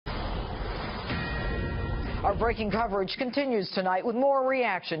Our breaking coverage continues tonight with more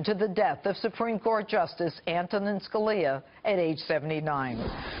reaction to the death of Supreme Court Justice Antonin Scalia at age 79.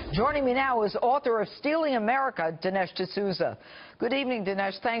 Joining me now is author of Stealing America, Dinesh D'Souza. Good evening,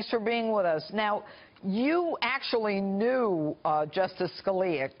 Dinesh. Thanks for being with us. Now, you actually knew Justice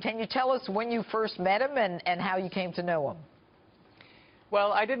Scalia. Can you tell us when you first met him and how you came to know him?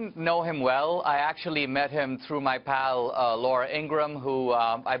 Well, I didn't know him well. I actually met him through my pal, Laura Ingraham, who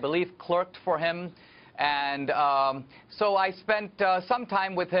I believe clerked for him. And so I spent some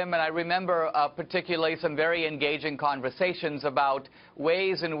time with him, and I remember particularly some very engaging conversations about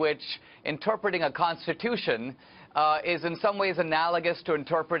ways in which interpreting a constitution is in some ways analogous to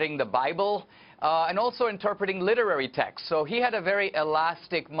interpreting the Bible. And also interpreting literary texts. So he had a very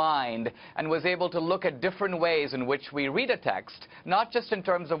elastic mind and was able to look at different ways in which we read a text, not just in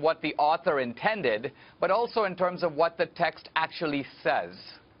terms of what the author intended, but also in terms of what the text actually says.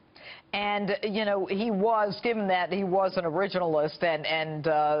 And, you know, he was, given that he was an originalist and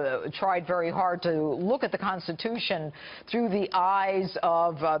tried very hard to look at the Constitution through the eyes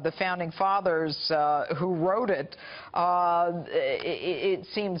of the Founding Fathers who wrote it, it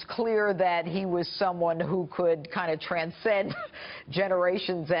seems clear that he was someone who could kind of transcend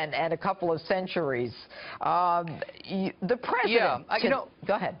generations and a couple of centuries. The president... Yeah,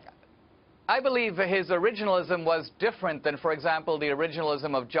 go ahead. I believe his originalism was different than, for example, the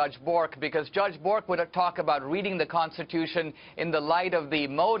originalism of Judge Bork, because Judge Bork would talk about reading the Constitution in the light of the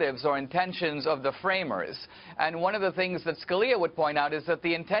motives or intentions of the framers. And one of the things that Scalia would point out is that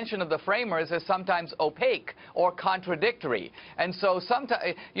the intention of the framers is sometimes opaque or contradictory. And so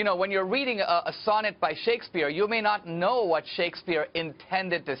sometimes, you know, when you're reading a sonnet by Shakespeare, you may not know what Shakespeare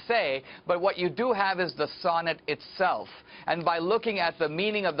intended to say, but what you do have is the sonnet itself. And by looking at the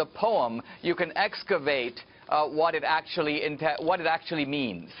meaning of the poem, you can excavate what it actually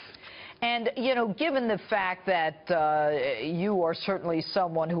means. And, you know, given the fact that you are certainly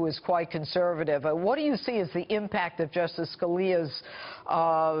someone who is quite conservative, what do you see as the impact of Justice Scalia's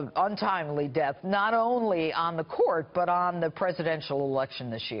untimely death, not only on the court, but on the presidential election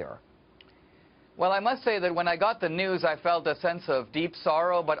this year? Well, I must say that when I got the news, I felt a sense of deep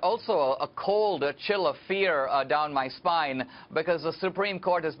sorrow, but also a cold, a chill of fear down my spine, because the Supreme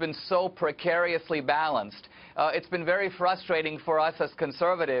Court has been so precariously balanced. It's been very frustrating for us as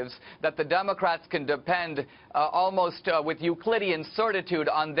conservatives that the Democrats can depend almost with Euclidean certitude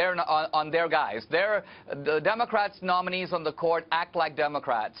on their guys. The Democrats' nominees on the court act like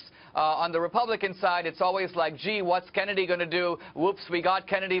Democrats. On the Republican side, it's always like, gee, what's Kennedy going to do? Whoops, we got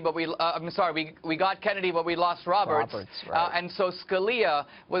Kennedy, but we got Kennedy, but we lost Roberts. Right. And so Scalia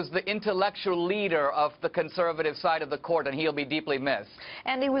was the intellectual leader of the conservative side of the court, and he'll be deeply missed.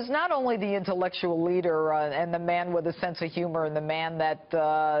 And he was not only the intellectual leader and the man with a sense of humor and the man that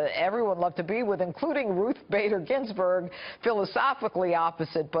everyone loved to be with, including Ruth Bader Ginsburg, philosophically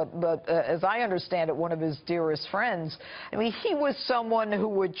opposite, but as I understand it, one of his dearest friends. I mean, he was someone who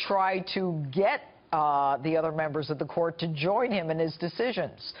would try to get the other members of the court to join him in his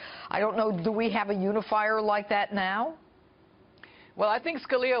decisions. I don't know, do we have a unifier like that now? Well, I think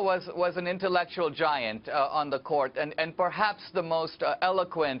Scalia was an intellectual giant on the court, and perhaps the most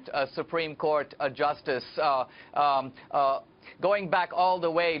eloquent Supreme Court justice, going back all the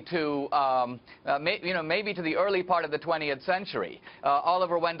way to, maybe to the early part of the 20th century.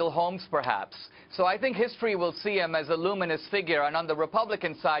 Oliver Wendell Holmes, perhaps. So I think history will see him as a luminous figure. And on the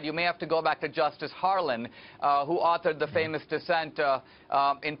Republican side, you may have to go back to Justice Harlan, who authored the famous dissent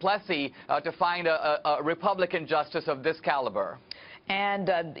in Plessy, to find a Republican justice of this caliber. And,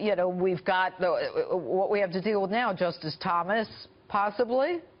 you know, we've got what we have to deal with now, Justice Thomas,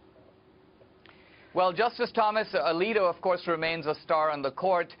 possibly? Well, Justice Thomas Alito, of course, remains a star on the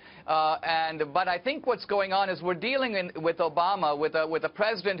court, but I think what's going on is we're dealing with Obama, with a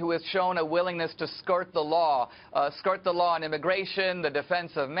president who has shown a willingness to skirt the law on immigration, the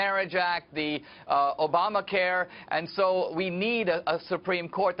Defense of Marriage Act, the Obamacare, and so we need a Supreme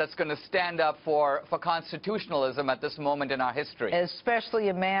Court that's going to stand up for constitutionalism at this moment in our history. Especially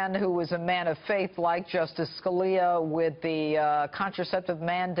a man who was a man of faith like Justice Scalia, with the contraceptive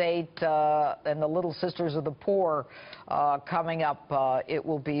mandate and the Little Sisters of the Poor coming up. It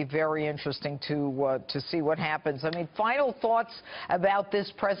will be very interesting to see what happens. I mean, final thoughts about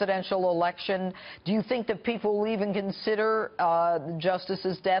this presidential election. Do you think that people will even consider the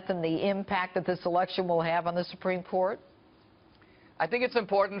justice's death and the impact that this election will have on the Supreme Court? I think it's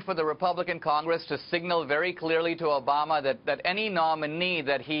important for the Republican Congress to signal very clearly to Obama that any nominee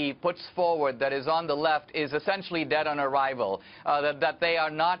that he puts forward that is on the left is essentially dead on arrival, that they are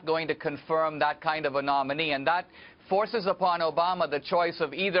not going to confirm that kind of a nominee. And that forces upon Obama the choice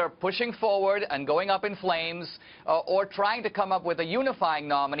of either pushing forward and going up in flames or trying to come up with a unifying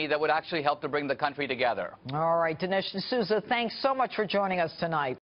nominee that would actually help to bring the country together. All right, Dinesh D'Souza, thanks so much for joining us tonight.